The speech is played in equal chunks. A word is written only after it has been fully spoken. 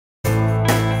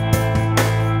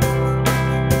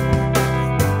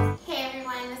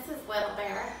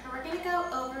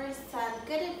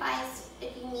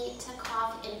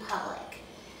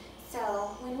So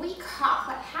when we cough,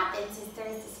 what happens is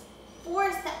there's this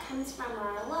force that comes from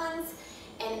our lungs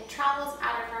and it travels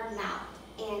out of our mouth.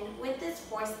 And with this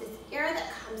force, this air that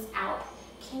comes out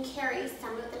can carry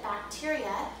some of the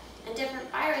bacteria and different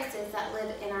viruses that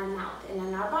live in our mouth and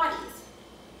in our bodies.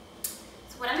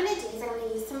 So what I'm going to do is I'm going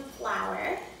to use some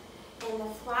flour, and the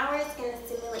flour is going to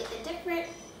simulate the different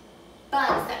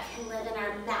bugs that can live in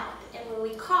our mouth. And when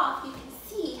we cough, you can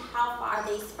see how far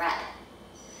they spread.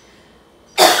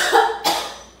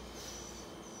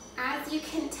 As you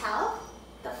can tell,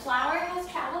 the flour has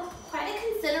traveled quite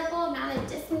a considerable amount of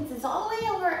distances all the way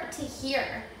over to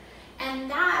here.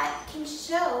 And that can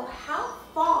show how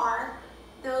far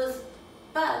those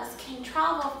bugs can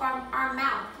travel from our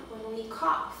mouth when we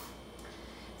cough.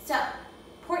 So,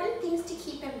 important things to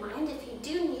keep in mind if you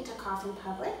do need to cough in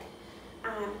public.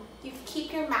 You can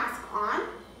keep your mask on.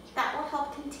 That will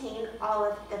help contain all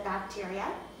of the bacteria.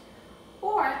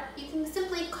 Or you can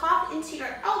simply cough into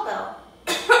your elbow.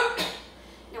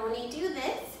 Now when you do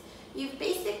this, you've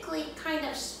basically kind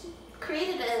of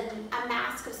created a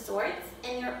mask of sorts,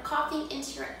 and you're coughing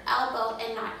into your elbow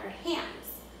and not your hands.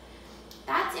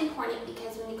 That's important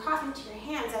because when you cough into your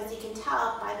hands, as you can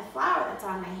tell by the flour that's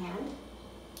on my hand,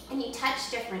 and you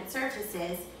touch different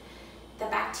surfaces, the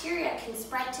bacteria can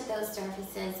spread to those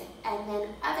surfaces, and then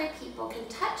other people can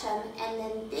touch them, and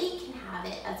then they can have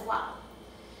it as well.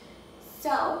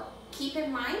 So keep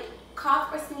in mind,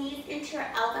 cough or sneeze into your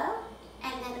elbow,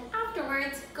 and then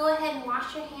afterwards, go ahead and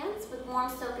wash your hands with warm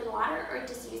soap and water, or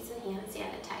just use some hand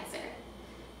sanitizer.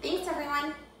 Thanks,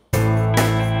 everyone.